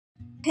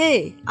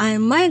Hey,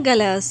 I'm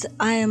mayagalleas.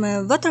 I am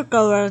a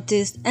watercolor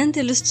artist and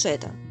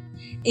illustrator.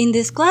 In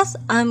this class,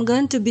 I'm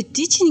going to be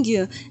teaching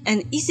you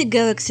an easy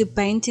galaxy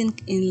painting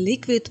in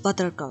liquid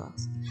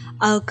watercolors.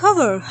 I'll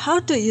cover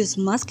how to use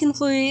masking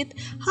fluid,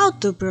 how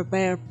to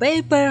prepare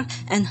paper,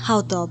 and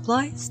how to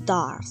apply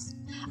stars.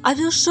 I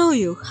will show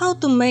you how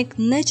to make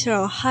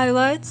natural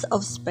highlights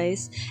of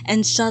space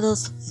and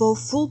shadows for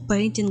full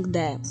painting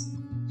depth.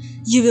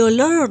 You will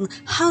learn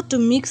how to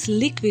mix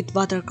liquid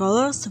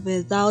watercolors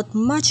without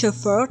much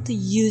effort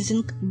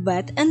using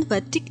wet and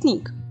wet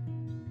technique.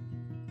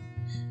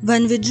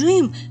 When we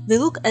dream, we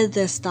look at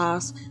the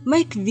stars,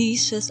 make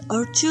wishes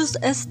or choose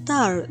a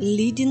star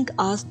leading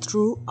us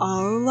through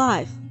our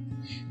life.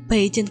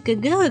 Painting a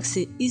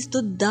galaxy is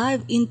to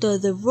dive into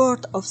the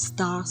world of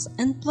stars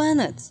and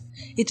planets.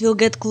 It will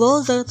get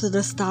closer to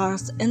the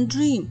stars and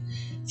dream.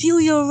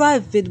 Fill your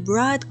life with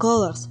bright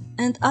colors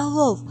and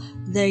allow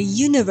the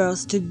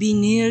universe to be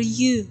near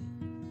you.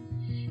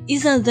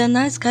 Isn't the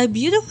night sky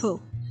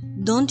beautiful?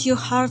 Don't your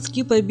heart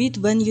skip a beat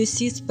when you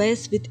see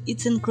space with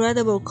its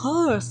incredible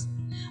colors?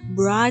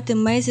 Bright,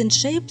 amazing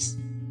shapes?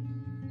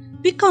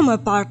 Become a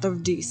part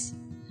of this.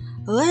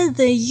 Let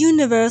the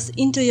universe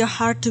into your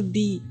heart to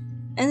be,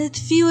 and it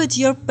fills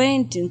your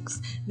paintings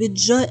with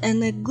joy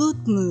and a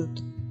good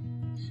mood.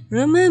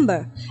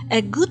 Remember,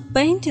 a good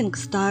painting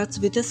starts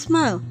with a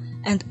smile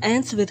and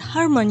ends with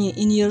harmony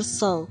in your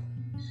soul.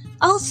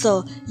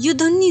 Also, you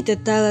don't need a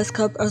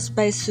telescope or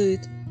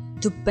spacesuit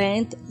to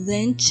paint the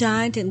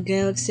enchanting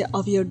galaxy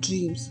of your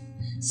dreams.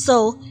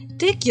 So,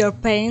 take your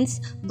paints,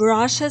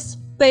 brushes,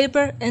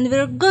 paper, and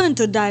we're going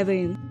to dive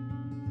in.